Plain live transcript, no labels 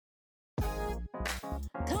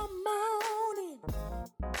Come on in,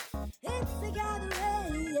 it's the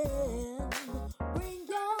gathering. Bring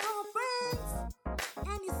your friends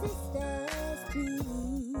and your sisters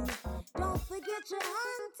too. Don't forget your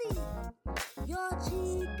auntie, your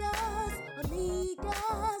chicas,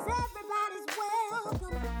 amigas. Everybody's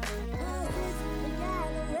welcome, 'cause it's the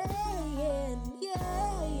gathering.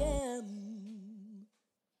 Yeah.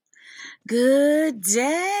 Good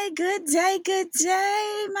day,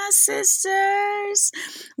 my sisters.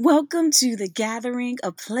 Welcome to the gathering,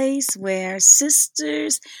 a place where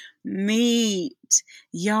sisters meet.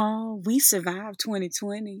 Y'all, we survived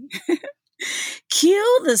 2020.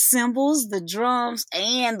 Cue the cymbals, the drums,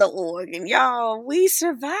 and the organ. Y'all, we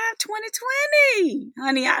survived 2020.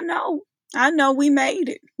 Honey, I know we made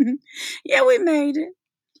it. Yeah, we made it.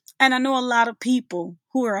 And I know a lot of people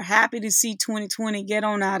who are happy to see 2020 get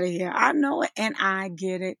on out of here. I know it and I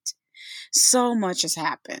get it. So much has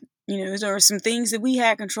happened. There were some things that we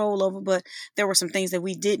had control over, but there were some things that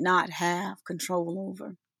we did not have control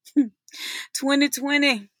over.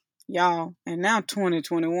 2020, y'all, and now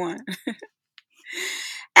 2021.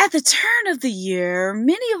 At the turn of the year,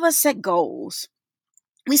 many of us set goals.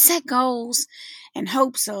 We set goals in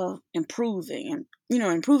hopes of improving and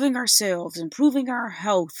improving ourselves, improving our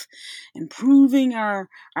health, improving our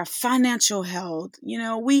financial health.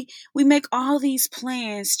 We make all these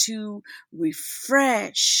plans to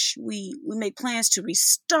refresh. We make plans to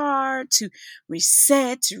restart, to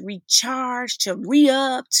reset, to recharge, to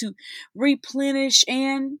re-up, to replenish,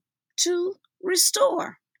 and to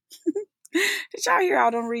restore. Did y'all hear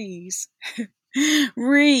all them re's?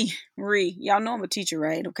 Y'all know I'm a teacher,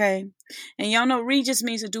 right? Okay. And y'all know just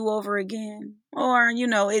means to do over again. Or,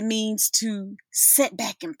 it means to set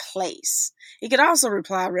back in place. It could also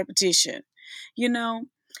imply repetition, and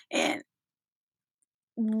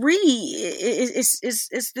is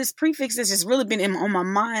this prefix that's just really been on my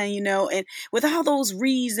mind, and with all those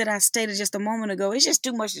re's that I stated just a moment ago, it's just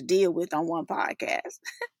too much to deal with on one podcast.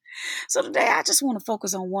 So today I just want to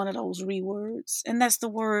focus on one of those words, and that's the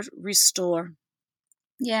word restore.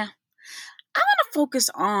 Yeah. I want to focus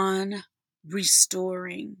on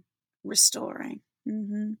restoring.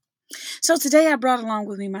 So today I brought along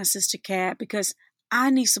with me my sister Kat because I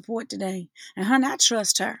need support today. And honey, I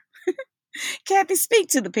trust her. Kathy, speak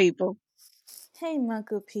to the people. Hey, my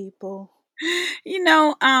good people. You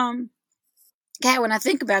know, Kat, when I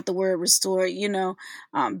think about the word restore,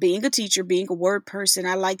 being a teacher, being a word person,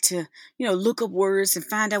 I like to, look up words and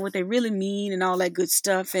find out what they really mean and all that good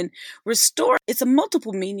stuff. And restore, it's a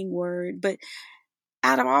multiple meaning word, but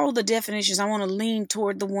out of all the definitions, I want to lean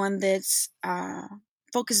toward the one that's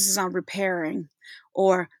focuses on repairing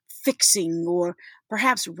or fixing or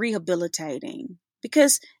perhaps rehabilitating,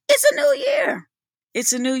 because it's a new year.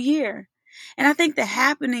 It's a new year. And I think the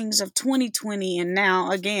happenings of 2020 and now,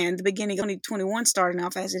 again, the beginning of 2021 starting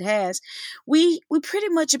off as it has, we pretty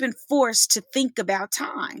much have been forced to think about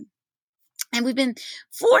time. And we've been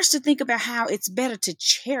forced to think about how it's better to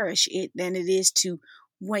cherish it than it is to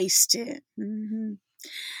waste it.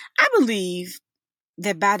 I believe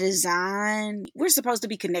that by design, we're supposed to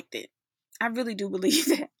be connected. I really do believe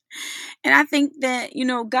that. And I think that,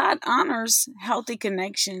 God honors healthy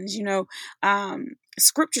connections.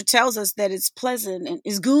 Scripture tells us that it's pleasant and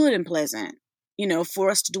is good and pleasant, for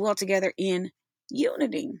us to dwell together in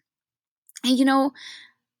unity. And,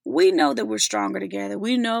 we know that we're stronger together.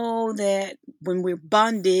 We know that when we're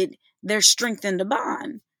bonded, there's strength in the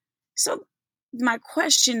bond. So my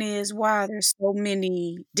question is, why are there so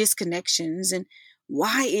many disconnections, and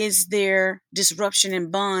why is there disruption in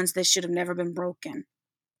bonds that should have never been broken?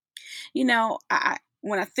 When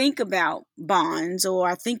I think about bonds or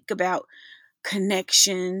I think about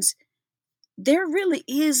connections, there really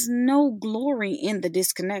is no glory in the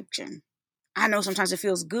disconnection. I know sometimes it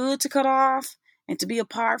feels good to cut off and to be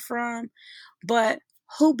apart from, but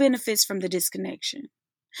who benefits from the disconnection?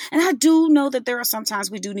 And I do know that there are sometimes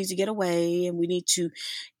we do need to get away and we need to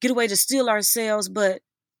get away to still ourselves, but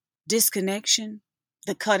disconnection,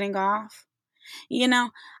 the cutting off,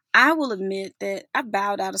 I will admit that I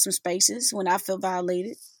bowed out of some spaces when I felt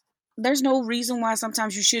violated. There's no reason why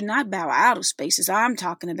sometimes you should not bow out of spaces. I'm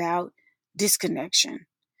talking about disconnection.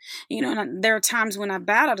 And there are times when I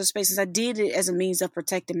bowed out of spaces, I did it as a means of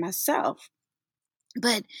protecting myself.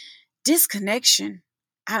 But disconnection,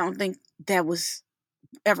 I don't think that was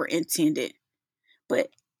ever intended. But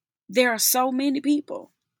there are so many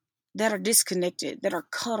people that are disconnected, that are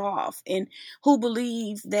cut off, and who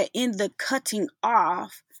believe that in the cutting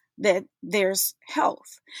off that there's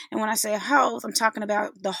health. And when I say health, I'm talking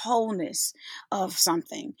about the wholeness of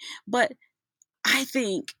something. But I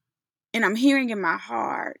think, and I'm hearing in my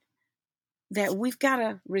heart, that we've got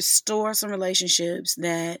to restore some relationships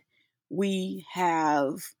that we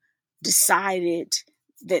have decided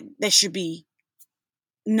that there should be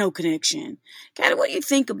no connection. Kind of what do you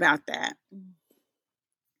think about that?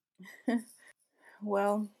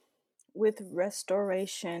 Well, with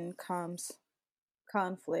restoration comes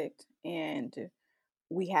conflict, and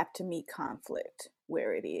we have to meet conflict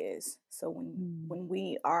where it is. So when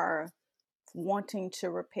we are wanting to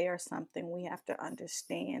repair something, we have to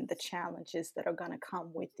understand the challenges that are going to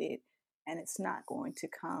come with it, and it's not going to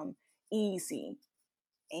come easy.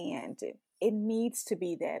 And it needs to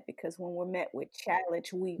be that, because when we're met with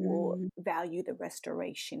challenge, we will Mm, value the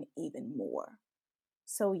restoration even more.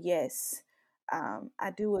 So, yes,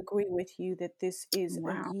 I do agree with you that this is a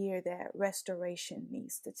wow. year that restoration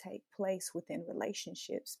needs to take place within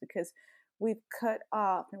relationships, because we've cut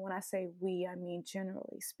off, and when I say we, I mean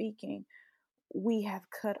generally speaking, we have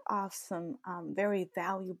cut off some very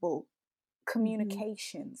valuable Hmm.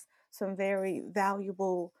 communications, some very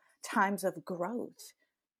valuable times of growth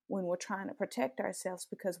when we're trying to protect ourselves,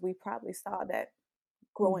 because we probably saw that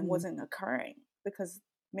growing Hmm. wasn't occurring, because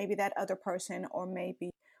maybe that other person, or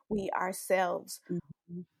maybe we ourselves,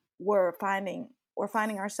 Hmm. were finding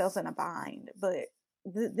ourselves in a bind. But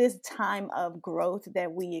this time of growth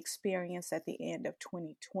that we experience at the end of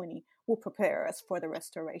 2020 will prepare us for the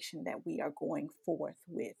restoration that we are going forth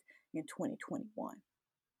with in 2021.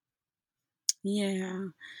 Yeah.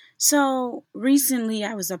 So recently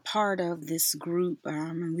I was a part of this group,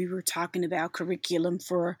 and we were talking about curriculum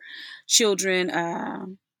for children,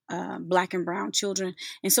 black and brown children.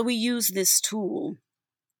 And so we used this tool,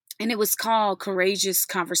 and it was called Courageous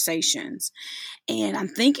Conversations. And I'm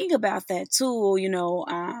thinking about that tool,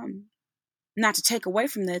 not to take away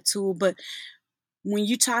from that tool, but when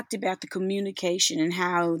you talked about the communication and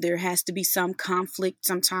how there has to be some conflict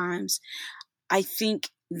sometimes, I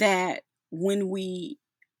think that when we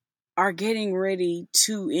are getting ready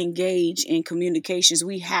to engage in communications,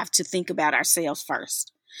 we have to think about ourselves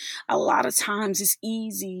first. A lot of times it's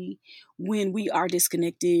easy when we are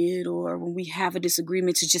disconnected or when we have a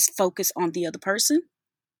disagreement to just focus on the other person.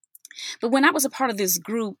 But when I was a part of this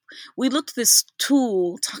group, we looked at this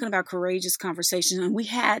tool talking about courageous conversations, and we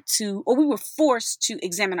had to, or we were forced to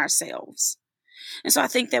examine ourselves. And so I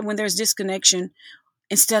think that when there's disconnection,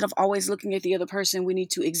 instead of always looking at the other person, we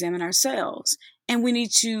need to examine ourselves, and we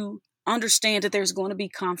need to understand that there's going to be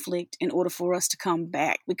conflict in order for us to come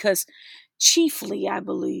back, because chiefly, I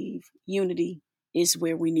believe, unity is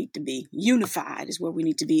where we need to be. Unified is where we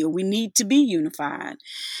need to be, or we need to be unified.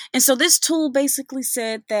 And so this tool basically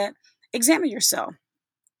said that examine yourself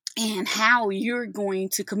and how you're going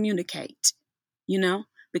to communicate, you know,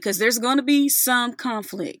 because there's going to be some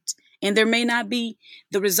conflict, and there may not be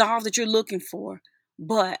the resolve that you're looking for,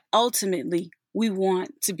 but ultimately we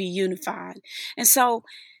want to be unified. And so,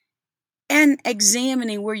 and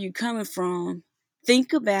examining where you're coming from,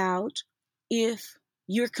 think about if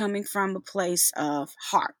you're coming from a place of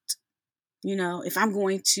heart. If I'm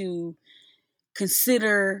going to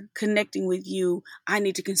consider connecting with you, I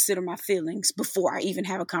need to consider my feelings before I even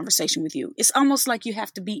have a conversation with you. It's almost like you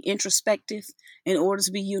have to be introspective in order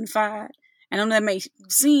to be unified. And I know that may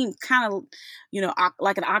seem kind of,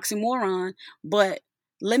 like an oxymoron, but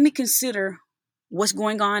let me consider what's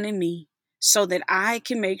going on in me so that I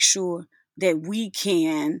can make sure that we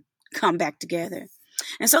can come back together.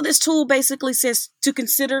 And so this tool basically says to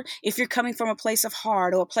consider if you're coming from a place of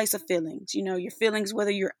heart or a place of feelings, your feelings, whether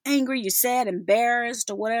you're angry, you're sad, embarrassed,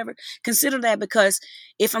 or whatever. Consider that, because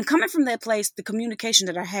if I'm coming from that place, the communication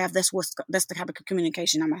that I have, that's the type of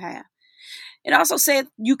communication I'm gonna have. It also said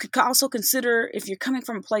you could also consider if you're coming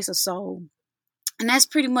from a place of soul. And that's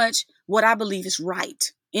pretty much what I believe is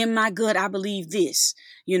right. In my gut, I believe this,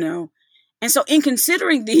 you know. And so, in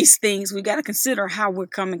considering these things, we got to consider how we're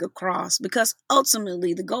coming across, because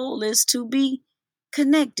ultimately the goal is to be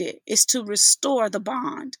connected, is to restore the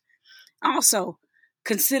bond. Also,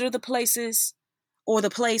 consider the places or the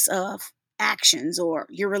place of actions or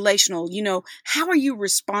your relational, how are you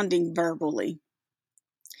responding verbally?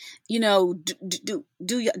 Do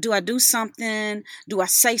I do something? Do I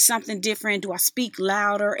say something different? Do I speak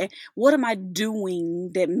louder? And what am I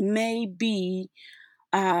doing that may be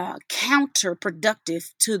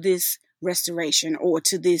counterproductive to this restoration or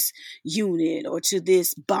to this unit or to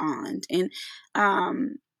this bond? And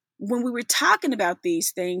when we were talking about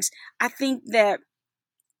these things, I think that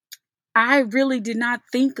I really did not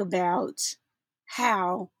think about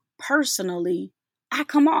how personally I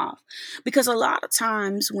come off, because a lot of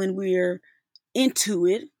times when we're into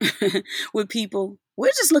it with people, we're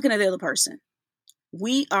just looking at the other person.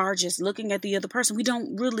 We are just looking at the other person. We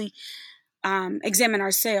don't really examine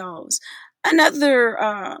ourselves. Another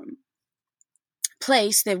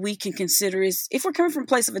place that we can consider is if we're coming from a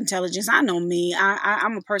place of intelligence. I know me.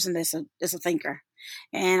 I'm a person that's a thinker.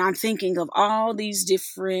 And I'm thinking of all these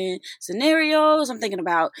different scenarios. I'm thinking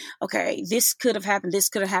about, okay, this could have happened, this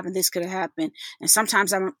could have happened, this could have happened. And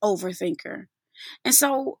sometimes I'm an overthinker. And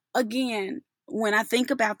so, again, when I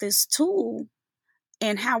think about this tool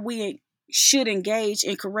and how we should engage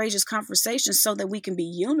in courageous conversations so that we can be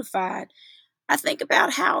unified, I think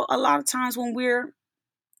about how a lot of times when we're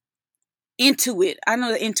into it, I know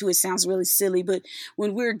that into it sounds really silly, but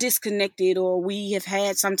when we're disconnected or we have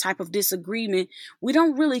had some type of disagreement, we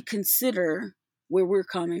don't really consider where we're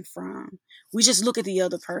coming from. We just look at the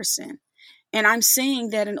other person. And I'm saying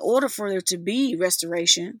that in order for there to be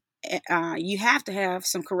restoration, you have to have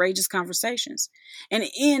some courageous conversations. And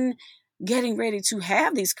in getting ready to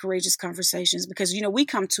have these courageous conversations, because, we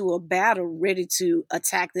come to a battle ready to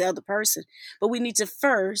attack the other person, but we need to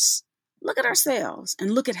first look at ourselves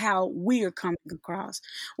and look at how we are coming across.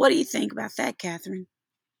 What do you think about that, Catherine?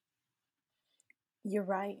 You're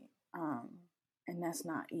right. And that's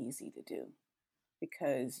not easy to do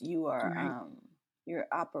because you are Right. you're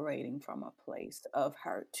operating from a place of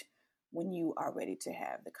hurt when you are ready to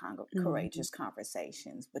have the Mm-hmm. courageous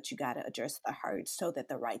conversations, but you got to address the hurt so that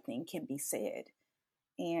the right thing can be said.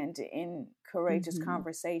 And in courageous Mm-hmm.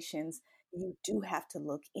 conversations, you do have to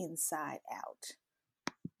look inside out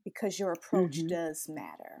because your approach Mm-hmm. does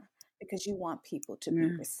matter because you want people to be Yeah.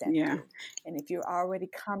 Yeah. receptive. And if you're already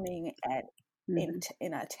coming at Mm-hmm.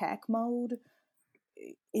 in attack mode,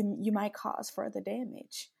 you might cause further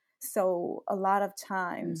damage. So a lot of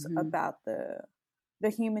times Mm-hmm. about the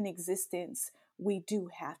human existence, we do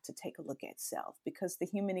have to take a look at self because the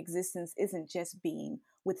human existence isn't just being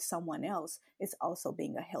with someone else, it's also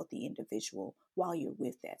being a healthy individual while you're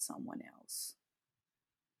with that someone else.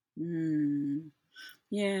 Mm.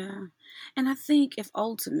 Yeah. And I think if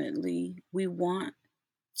ultimately we want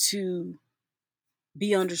to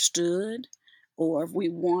be understood, or if we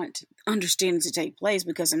want understanding to take place,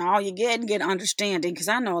 because in all you get understanding, because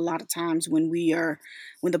I know a lot of times when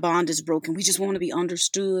the bond is broken, we just want to be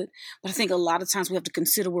understood. But I think a lot of times we have to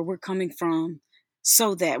consider where we're coming from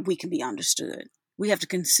so that we can be understood. We have to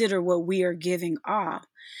consider what we are giving off,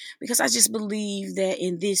 because I just believe that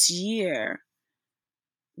in this year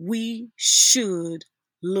we should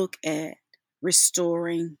look at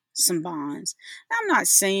restoring some bonds. Now, I'm not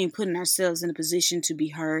saying putting ourselves in a position to be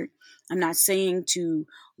hurt. I'm not saying to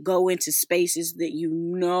go into spaces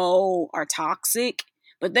that are toxic,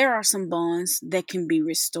 but there are some bonds that can be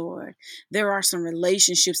restored. There are some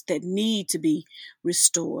relationships that need to be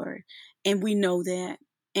restored. And we know that.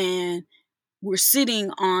 And we're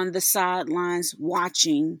sitting on the sidelines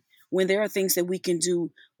watching when there are things that we can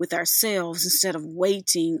do with ourselves instead of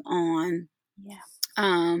waiting on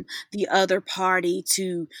Yeah. the other party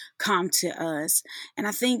to come to us. And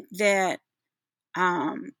I think that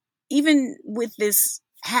um, even with this,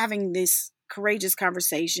 having this courageous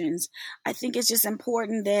conversations, I think it's just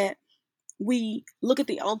important that we look at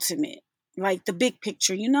the ultimate, like the big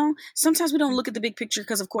picture. Sometimes we don't look at the big picture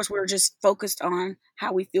because of course we're just focused on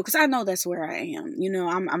how we feel, because I know that's where I am.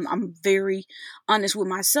 I'm very honest with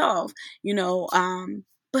myself.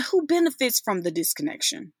 But who benefits from the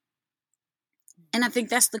disconnection? And I think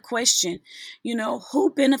that's the question.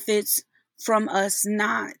 Who benefits from us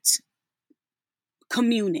not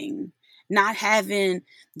communing, not having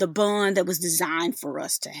the bond that was designed for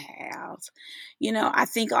us to have? I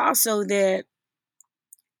think also that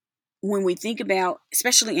when we think about,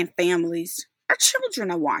 especially in families, our children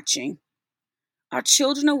are watching. Our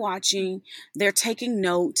children are watching. They're taking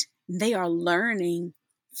note. They are learning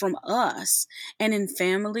from us. And in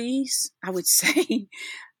families, I would say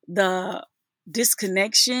the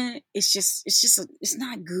disconnection, it's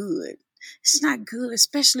not good. It's not good,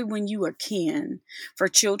 especially when you are kin, for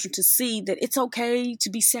children to see that it's okay to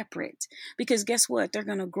be separate. Because guess what? They're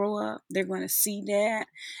going to grow up, they're going to see that,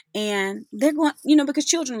 and they're going, because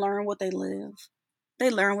children learn what they live.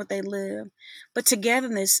 They learn what they live. But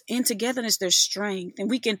in togetherness, there's strength, and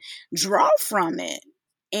we can draw from it.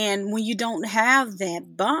 And when you don't have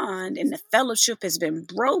that bond and the fellowship has been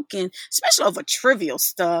broken, especially over trivial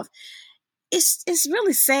stuff, it's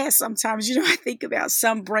really sad sometimes. I think about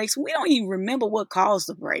some breaks. We don't even remember what caused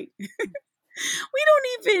the break. We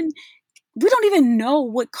don't even know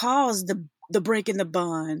what caused the break in the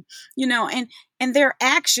bond. And their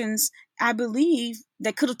actions, I believe,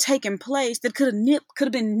 that could have taken place, that could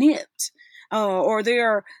have been nipped. Or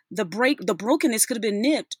the brokenness could have been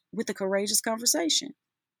nipped with a courageous conversation.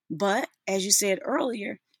 But as you said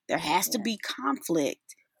earlier, there has to Yeah. be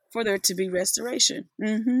conflict for there to be restoration.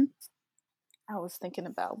 Mm-hmm. I was thinking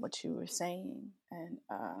about what you were saying, and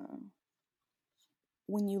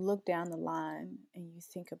when you look down the line and you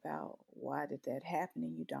think about why did that happen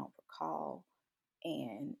and you don't recall,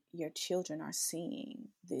 and your children are seeing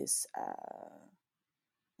this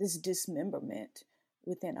dismemberment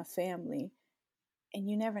within a family, and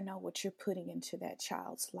you never know what you're putting into that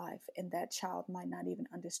child's life, and that child might not even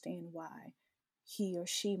understand why he or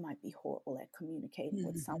she might be horrible at communicating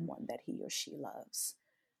with Mm-hmm. someone that he or she loves.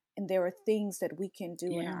 And there are things that we can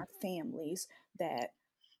do in Yeah. our families that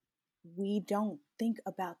we don't think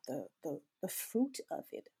about the fruit of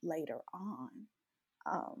it later on.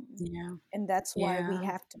 um, Yeah. and that's why we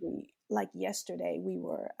Yeah. have to be like yesterday. We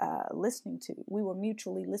were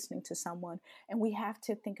mutually listening to someone, and we have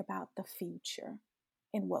to think about the future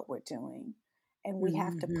in what we're doing, and we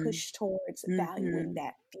have to Mm-hmm. push towards valuing Mm-hmm.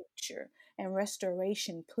 that future, and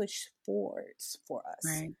restoration push forwards for us,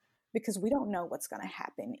 Right. because we don't know what's going to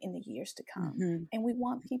happen in the years to come, Mm-hmm. and we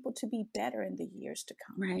want people to be better in the years to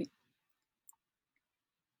come. Right.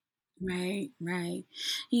 Right. Right.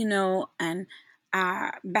 You know, and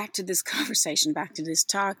back to this conversation, back to this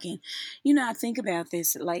talking, I think about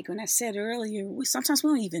this, like when I said earlier, sometimes we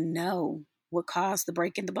don't even know what caused the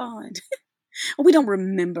break in the bond. We don't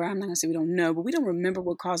remember. I'm not gonna say we don't know, but we don't remember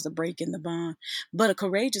what caused the break in the bond. But a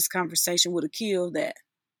courageous conversation would have killed that.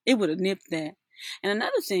 It would have nipped that. And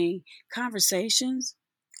another thing, conversations,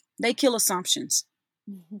 they kill assumptions.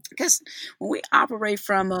 Mhm. Because when we operate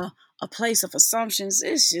from a place of assumptions,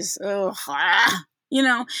 it's just,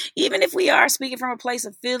 even if we are speaking from a place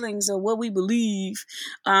of feelings or what we believe,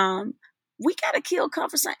 um, we got to kill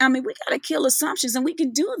conversation. I mean, we got to kill assumptions, and we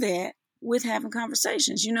can do that with having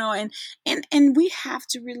conversations, and we have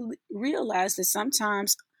to realize that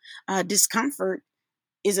sometimes discomfort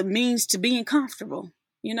is a means to being comfortable.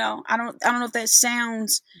 I don't know if that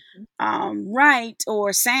sounds Mhm. right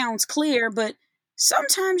or sounds clear, but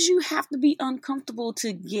sometimes you have to be uncomfortable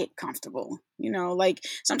to get comfortable. Like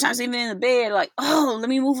sometimes even in the bed, like, oh, let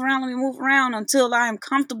me move around until I am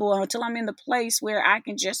comfortable, until I'm in the place where I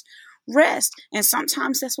can just rest. And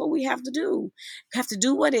sometimes that's what we have to do. We have to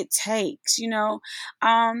do what it takes,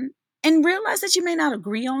 and realize that you may not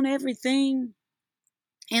agree on everything,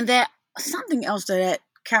 and that something else that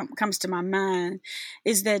comes to my mind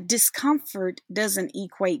is that discomfort doesn't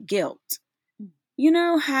equate guilt. You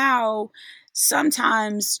know how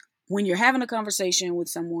sometimes when you're having a conversation with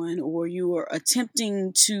someone or you are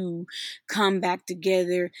attempting to come back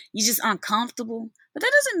together, you're just uncomfortable, but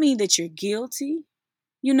that doesn't mean that you're guilty.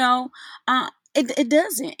 You know, it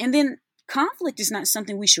doesn't. And then conflict is not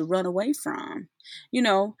something we should run away from.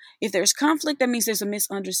 If there's conflict, that means there's a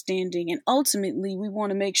misunderstanding. And ultimately, we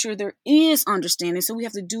want to make sure there is understanding. So we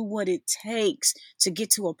have to do what it takes to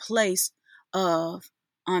get to a place of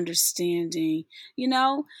understanding.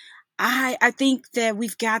 I think that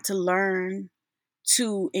we've got to learn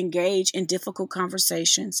to engage in difficult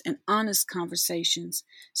conversations and honest conversations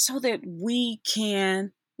so that we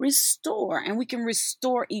can restore, and we can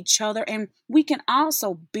restore each other, and we can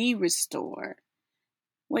also be restored.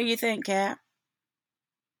 What do you think, Cap?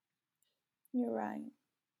 You're right.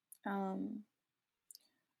 um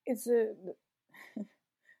it's a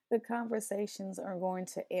The conversations are going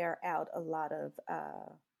to air out a lot of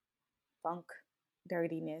funk,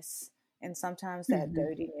 dirtiness. And sometimes that Mm-hmm.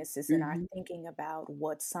 dirtiness is in our Mm-hmm. thinking about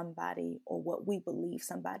what somebody, or what we believe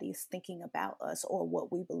somebody is thinking about us, or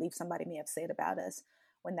what we believe somebody may have said about us,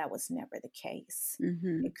 when that was never the case.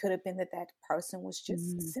 Mm-hmm. It could have been that that person was just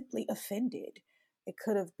Mm-hmm. simply offended. It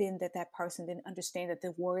could have been that that person didn't understand that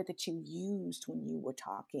the word that you used when you were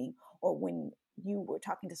talking, or when you were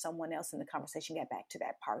talking to someone else, and the conversation got back to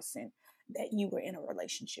that person that you were in a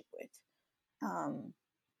relationship with. Um,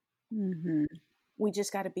 Mm-hmm. we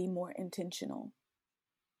just got to be more intentional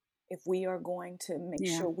if we are going to make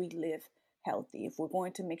Yeah. sure we live healthy, if we're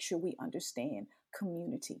going to make sure we understand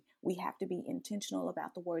community. We have to be intentional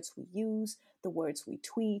about the words we use, the words we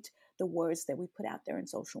tweet, the words that we put out there in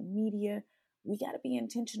social media. We got to be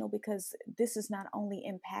intentional, because this is not only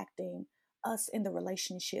impacting us in the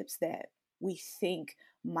relationships that we think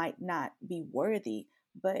might not be worthy,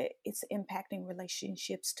 but it's impacting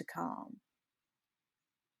relationships to come.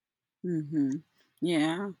 Mm-hmm.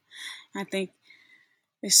 Yeah. I think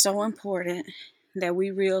it's so important that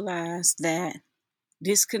we realize that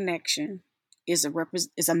disconnection is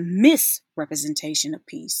a misrepresentation of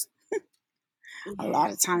peace. A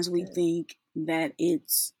lot of Yes, times that's we good. think that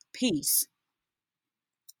it's peace,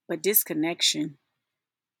 but disconnection,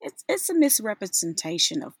 it's a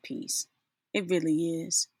misrepresentation of peace. It really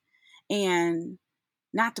is. And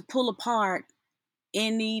not to pull apart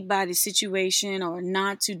anybody's situation or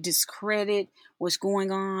not to discredit what's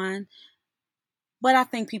going on, But I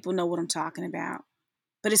think people know what I'm talking about.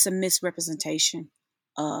 But it's a misrepresentation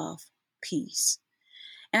of peace.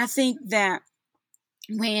 And I think that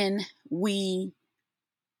when we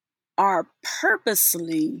are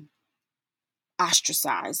purposely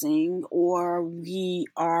ostracizing, or we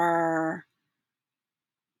are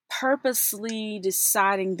purposely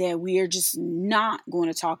deciding that we are just not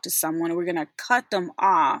going to talk to someone, we're going to cut them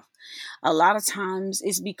off, a lot of times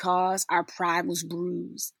it's because our pride was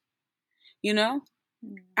bruised. You know,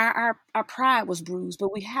 our pride was bruised,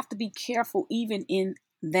 but we have to be careful even in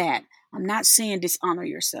that. I'm not saying dishonor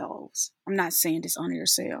yourselves. I'm not saying dishonor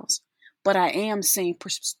yourselves, but I am saying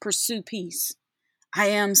pursue peace. I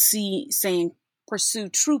am saying pursue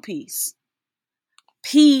true peace.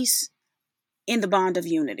 Peace in the bond of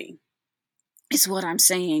unity is what I'm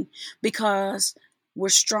saying, because we're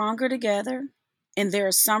stronger together, and there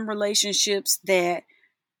are some relationships that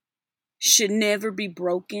should never be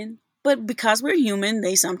broken. But because we're human,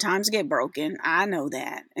 they sometimes get broken. I know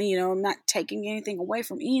that. And, I'm not taking anything away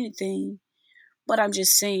from anything, but I'm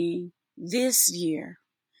just saying this year,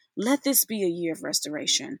 let this be a year of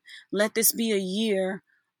restoration. Let this be a year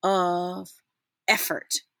of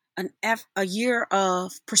effort, a year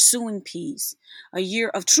of pursuing peace, a year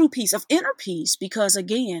of true peace, of inner peace. Because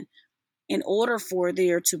again, in order for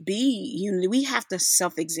there to be unity, we have to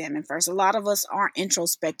self-examine first. A lot of us aren't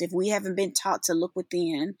introspective. We haven't been taught to look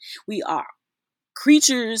within. We are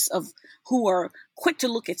creatures who are quick to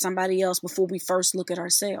look at somebody else before we first look at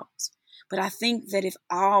ourselves. But I think that if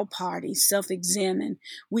all parties self-examine,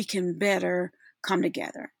 we can better come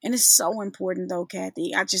together. And it's so important though,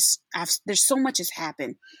 Kathy. There's so much has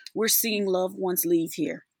happened. We're seeing loved ones leave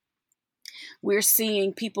here. We're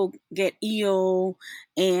seeing people get ill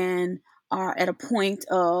and are at a point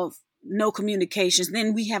of no communications.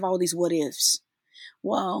 Then we have all these what ifs.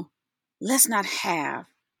 Well, let's not have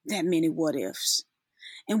that many what ifs.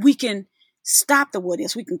 And we can stop the what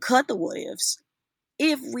ifs. We can cut the what ifs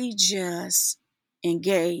if we just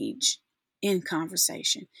engage in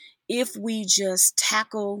conversation. If we just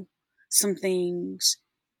tackle some things,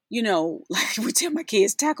 like we tell my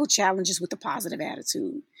kids, tackle challenges with a positive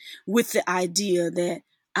attitude, with the idea that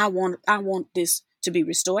I want this to be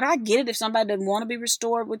restored. I get it if somebody doesn't want to be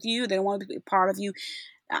restored with you, they don't want to be a part of you.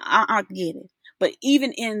 I get it. But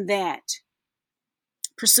even in that,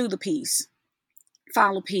 pursue the peace,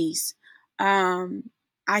 follow peace.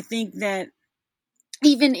 I think that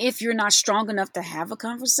even if you're not strong enough to have a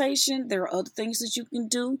conversation, there are other things that you can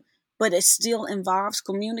do, but it still involves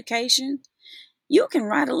communication. You can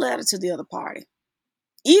write a letter to the other party,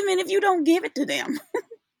 even if you don't give it to them.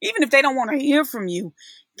 Even if they don't want to hear from you,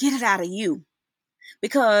 get it out of you.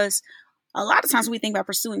 Because a lot of times when we think about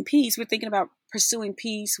pursuing peace, we're thinking about pursuing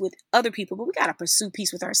peace with other people, but we got to pursue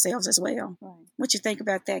peace with ourselves as well. Right. What you think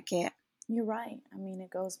about that, Kat? You're right. I mean, it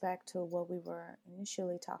goes back to what we were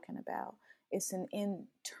initially talking about. It's an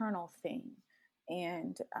internal thing.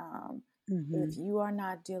 And if you are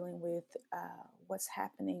not dealing with what's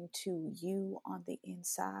happening to you on the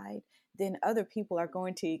inside, then other people are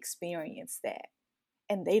going to experience that.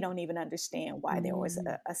 And they don't even understand why there was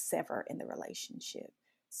a sever in the relationship.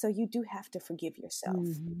 So you do have to forgive yourself.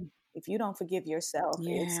 If you don't forgive yourself,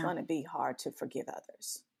 it's going to be hard to forgive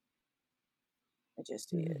others. It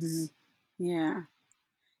just is. Yeah,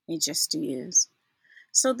 it just is.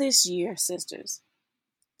 So this year, sisters,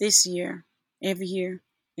 every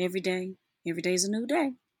day is a new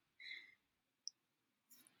day.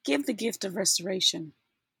 Give the gift of restoration.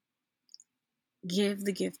 Give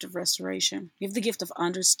the gift of restoration. Give the gift of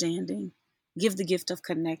understanding. Give the gift of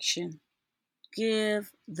connection.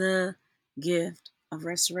 Give the gift of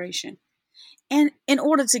restoration. And in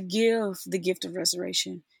order to give the gift of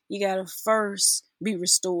restoration, you got to first be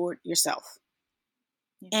restored yourself.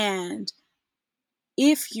 Yeah. And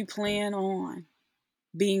if you plan on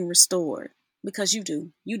being restored, because you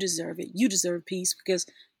deserve it. You deserve peace because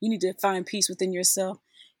you need to find peace within yourself.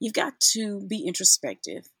 You've got to be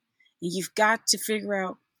introspective. And you've got to figure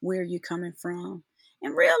out where you're coming from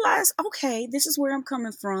and realize, okay, this is where I'm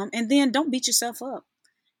coming from. And then don't beat yourself up.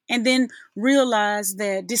 And then realize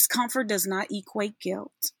that discomfort does not equate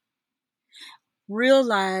guilt.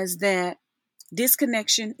 Realize that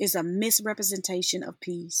disconnection is a misrepresentation of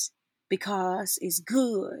peace, because it's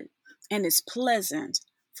good and it's pleasant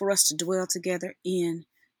for us to dwell together in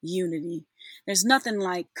unity. There's nothing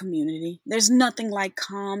like community. There's nothing like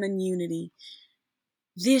common unity.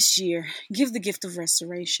 This year, give the gift of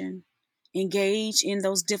restoration. Engage in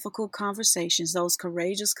those difficult conversations, those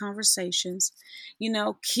courageous conversations.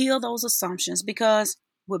 Kill those assumptions, because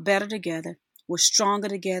we're better together. We're stronger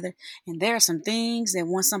together. And there are some things that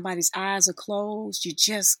once somebody's eyes are closed, you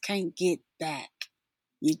just can't get back.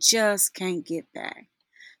 You just can't get back.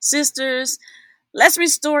 Sisters, let's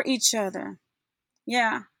restore each other.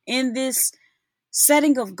 Yeah, in this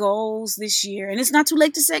setting of goals this year, and it's not too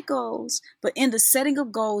late to set goals, but in the setting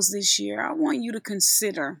of goals this year, I want you to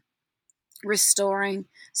consider restoring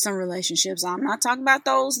some relationships. I'm not talking about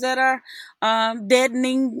those that are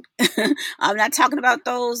deadening. I'm not talking about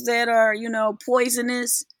those that are,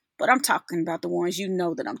 poisonous, but I'm talking about the ones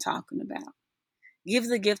that I'm talking about. Give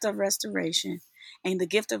the gift of restoration, and the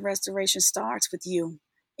gift of restoration starts with you.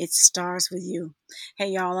 It starts with you. Hey,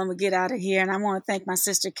 y'all, I'm going to get out of here, and I want to thank my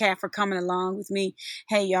sister Kat for coming along with me.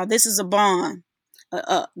 Hey, y'all, this is a bond.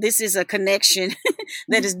 This is a connection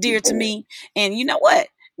that is dear to me. And you know what?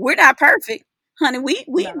 We're not perfect. Honey, we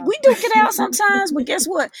duke it out sometimes, but guess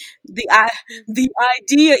what? The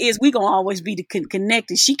idea is we're going to always be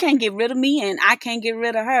connected. She can't get rid of me, and I can't get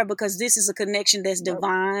rid of her, because this is a connection that's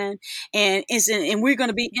divine, and we're going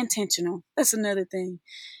to be intentional. That's another thing.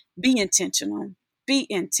 Be intentional. Be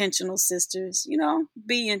intentional, sisters.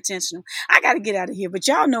 Be intentional. I got to get out of here, but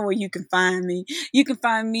y'all know where you can find me. You can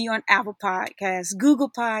find me on Apple Podcasts, Google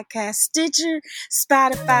Podcasts, Stitcher,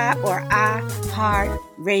 Spotify, or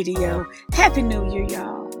iHeartRadio. Happy New Year,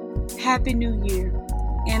 y'all. Happy New Year.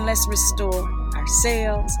 And let's restore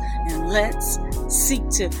ourselves, and let's seek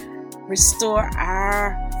to restore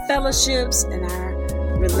our fellowships and our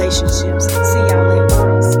relationships. See y'all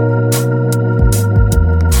later.